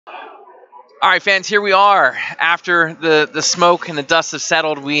All right, fans, here we are. After the smoke and the dust have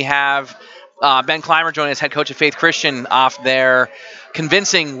settled, we have Ben Clymer joining us, head coach of Faith Christian, off their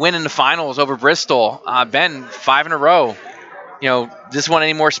convincing win in the finals over Bristol. Ben, 5 in a row. This one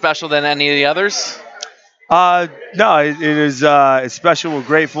any more special than any of the others? No, it is it's special. We're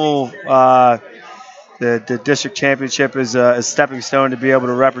grateful. The district championship is a stepping stone to be able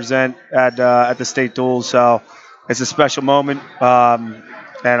to represent at the state duels. So it's a special moment,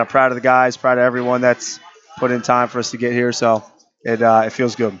 and I'm proud of the guys, proud of everyone that's put in time for us to get here. So it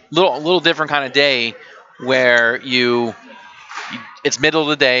feels good. Little different kind of day where it's middle of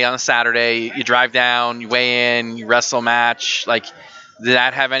the day on a Saturday. You drive down, you weigh in, you wrestle a match. Like, did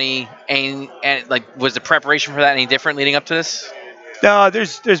that have any was the preparation for that any different leading up to this? No,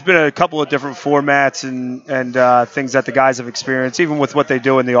 there's been a couple of different formats and things that the guys have experienced, even with what they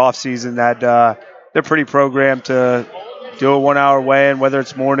do in the off season. That they're pretty programmed to do a 1 hour weigh-in, whether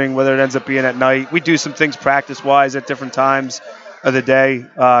it's morning, whether it ends up being at night. We do some things practice-wise at different times of the day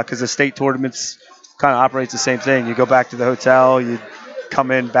because the state tournaments kind of operates the same thing. You go back to the hotel, you come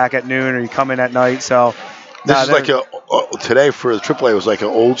in back at noon, or you come in at night. So this is like today for the AAA was like an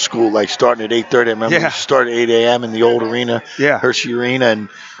old school, like starting at 8:30. I remember we started at 8 a.m. in the old arena, Hershey Arena, and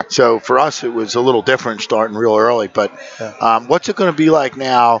so for us it was a little different starting real early. But what's it going to be like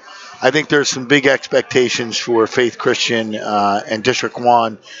now? I think there's some big expectations for Faith Christian and District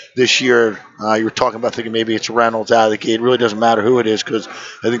 1 this year. You were talking about thinking maybe it's Reynolds out of the gate. It really doesn't matter who it is because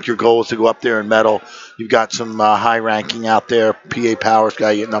I think your goal is to go up there and medal. You've got some high ranking out there. PA Powers got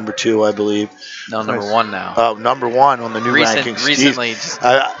you at number 2, I believe. No, number 1 now. Oh, number 1 on the new rankings. Recently.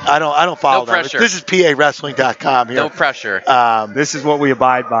 I don't follow no pressure. This is PAWrestling.com here. No pressure. This is what we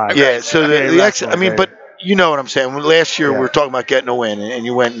abide by. Yeah, so but you know what I'm saying. Last year we were talking about getting a win, and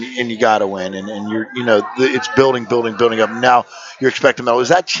you went and you got a win, and it's building up. Now you're expecting medal. Does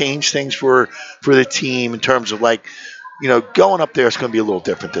that change things for the team in terms of going up there? It's going to be a little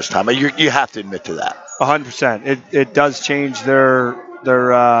different this time. You have to admit to that. 100%. It does change their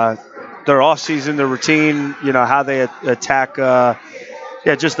off season, their routine. How they attack.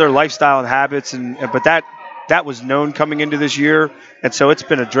 Just their lifestyle and habits, but that was known coming into this year, and so it's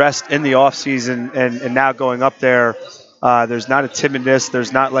been addressed in the off season, and now going up there, there's not a timidness,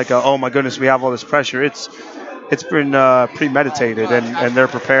 there's not like oh my goodness, we have all this pressure. It's been premeditated, and they're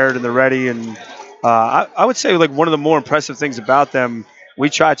prepared and they're ready, and I would say one of the more impressive things about them, we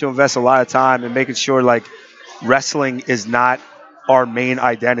try to invest a lot of time in making sure wrestling is not our main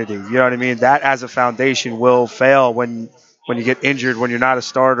identity. You know what I mean? That as a foundation will fail when you get injured, when you're not a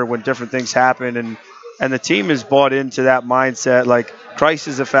starter, when different things happen, and the team is bought into that mindset. Christ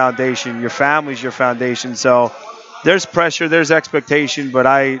is a foundation. Your family's your foundation. So there's pressure, there's expectation, but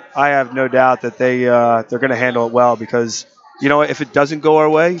I have no doubt that they're going to handle it well because, if it doesn't go our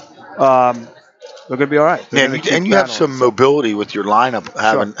way, they're going to be all right. And you have some mobility with your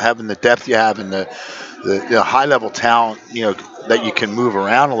lineup, having the depth you have and the high-level talent, that you can move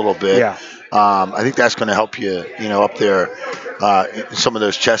around a little bit. Yeah. I think that's going to help you, up there in some of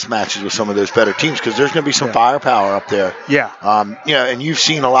those chess matches with some of those better teams because there's going to be some firepower up there. Yeah. And you've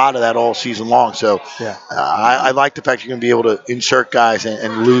seen a lot of that all season long. So I like the fact you're going to be able to insert guys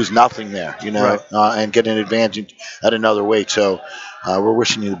and lose nothing there, and get an advantage at another weight. So we're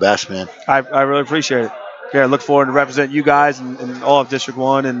wishing you the best, man. I really appreciate it. Yeah, look forward to represent you guys and all of District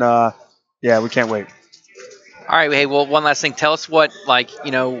 1, and we can't wait. All right, hey, well, one last thing. Tell us what,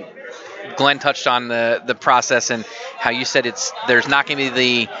 Glenn touched on the process and how you said there's not going to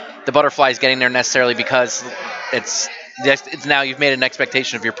be the butterflies getting there necessarily because it's now you've made an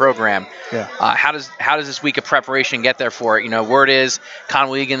expectation of your program. Yeah. How does this week of preparation get there for it? Word is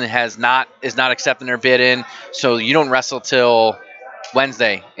Conway-Egan is not accepting their bid in, so you don't wrestle till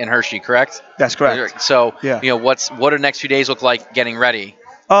Wednesday in Hershey, correct? That's correct. So what do the next few days look like getting ready?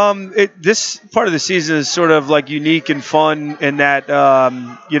 This part of the season is sort of unique and fun in that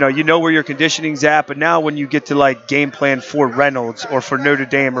you know where your conditioning's at, but now when you get to game plan for Reynolds or for Notre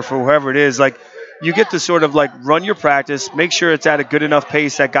Dame or for whoever it is, you get to sort of run your practice, make sure it's at a good enough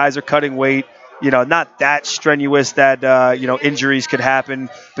pace that guys are cutting weight, not that strenuous that injuries could happen,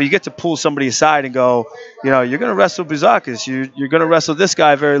 but you get to pull somebody aside and go, you're going to wrestle Buzakis, you're going to wrestle this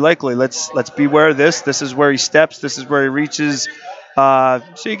guy very likely. Let's beware of this. This is where he steps. This is where he reaches. So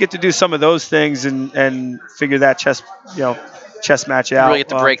you get to do some of those things and figure that chess match out. You really get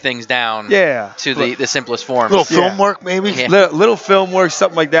to break things down to the simplest form. Little film work, maybe? Yeah. Little film work,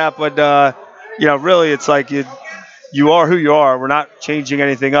 something like that. But, really it's you are who you are. We're not changing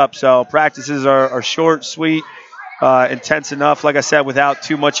anything up. So practices are short, sweet, intense enough, like I said, without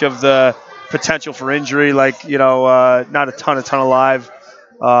too much of the potential for injury, not a ton of live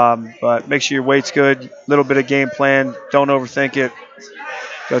But make sure your weight's good. A little bit of game plan. Don't overthink it.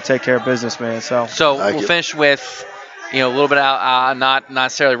 Go take care of business, man. So we'll finish with, a little bit out, not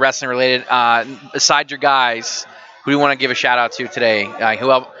necessarily wrestling related. Besides your guys, who do you want to give a shout out to today?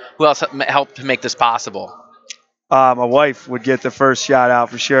 Who else helped to make this possible? My wife would get the first shout out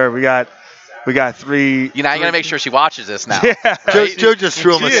for sure. We got 3. You got to make sure she watches this now. Yeah. Right? Joe just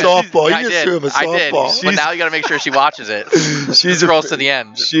threw him a softball. You just threw him a softball. I did. But now you got to make sure she watches it. She scrolls to the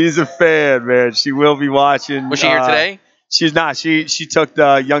end. She's a fan, man. She will be watching. Was she here today? She's not. She took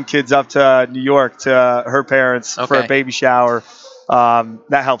the young kids up to New York to her parents for a baby shower.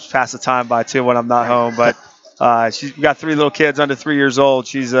 That helps pass the time by too when I'm not home. But she's got 3 little kids under 3 years old.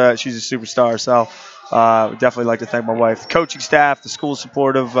 She's a superstar. So definitely like to thank my wife, the coaching staff, the school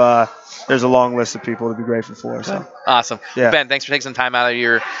supportive. There's a long list of people to be grateful for. So awesome. Yeah. Ben, thanks for taking some time out of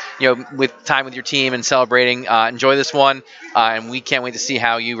your, with time with your team and celebrating. Enjoy this one, and we can't wait to see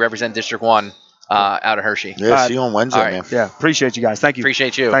how you represent District 1 out of Hershey. Yeah, see you on Wednesday, man. Yeah, appreciate you guys. Thank you.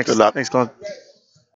 Appreciate you. Thanks. Good luck. Thanks, Glenn.